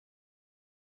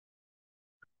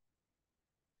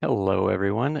Hello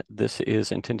everyone. This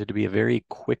is intended to be a very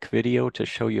quick video to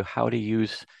show you how to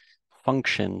use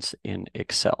functions in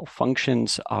Excel.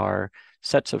 Functions are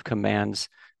sets of commands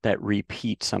that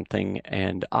repeat something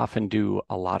and often do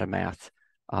a lot of math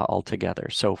altogether.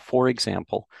 So for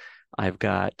example, I've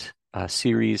got a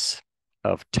series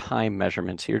of time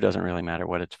measurements here. Doesn't really matter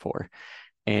what it's for.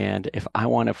 And if I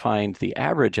want to find the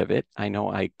average of it, I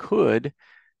know I could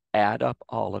add up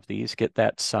all of these, get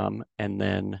that sum, and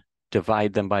then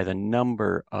divide them by the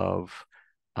number of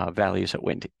values that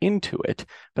went into it.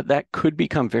 But that could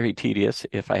become very tedious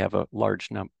if I have a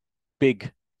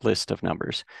big list of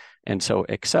numbers. And so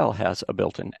Excel has a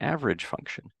built-in average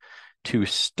function. To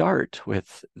start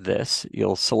with this,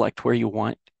 you'll select where you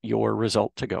want your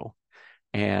result to go.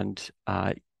 And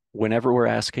whenever we're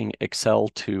asking Excel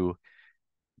to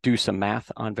do some math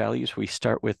on values, we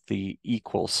start with the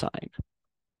equal sign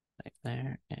right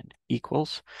there and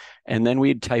equals. And then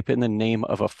we'd type in the name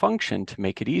of a function to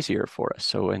make it easier for us.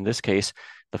 So in this case,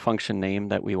 the function name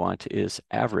that we want is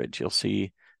average. You'll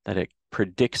see that it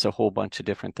predicts a whole bunch of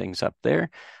different things up there.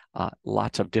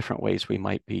 Lots of different ways we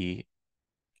might be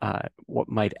what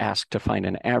might ask to find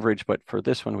an average, but for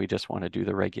this one, we just want to do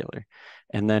the regular.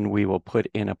 And then we will put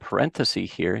in a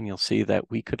parenthesis here, and you'll see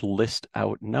that we could list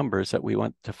out numbers that we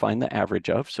want to find the average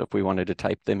of. So if we wanted to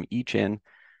type them each in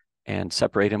and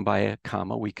separate them by a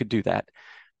comma, we could do that.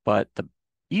 But the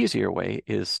easier way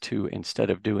is to,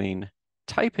 instead of doing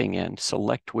typing in,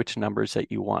 select which numbers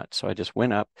that you want. So I just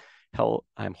went up,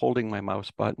 I'm holding my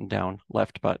mouse button down,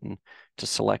 left button, to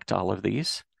select all of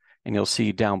these. And you'll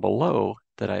see down below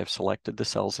that I have selected the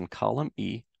cells in column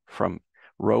E from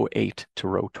row 8 to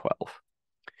row 12.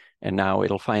 And now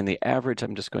it'll find the average.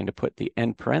 I'm just going to put the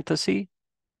end parenthesis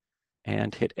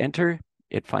and hit enter.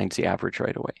 It finds the average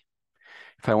right away.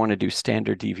 If I want to do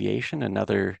standard deviation,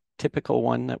 another typical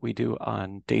one that we do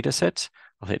on data sets,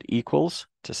 I'll hit equals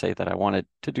to say that I wanted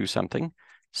to do something.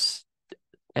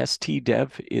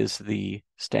 STDEV is the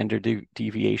standard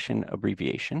deviation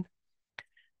abbreviation.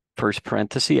 First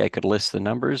parenthesis, I could list the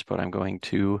numbers, but I'm going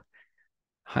to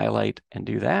highlight and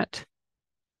do that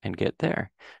and get there.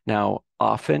 Now,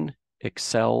 often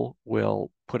Excel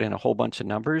will put in a whole bunch of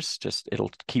numbers,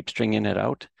 it'll keep stringing it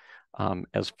out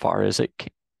as far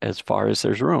as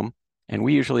there's room. And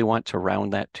we usually want to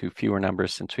round that to fewer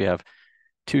numbers since we have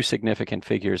two significant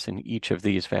figures in each of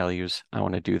these values. I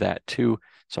want to do that too.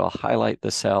 So I'll highlight the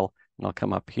cell and I'll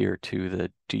come up here to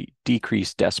the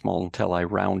decrease decimal until I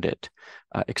round it.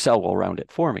 Excel will round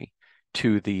it for me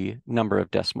to the number of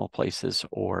decimal places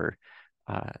or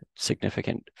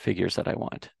significant figures that I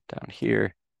want. Down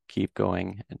here, keep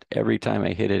going. And every time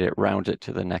I hit it, it rounds it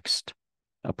to the next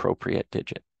appropriate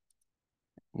digit.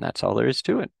 And that's all there is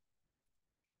to it.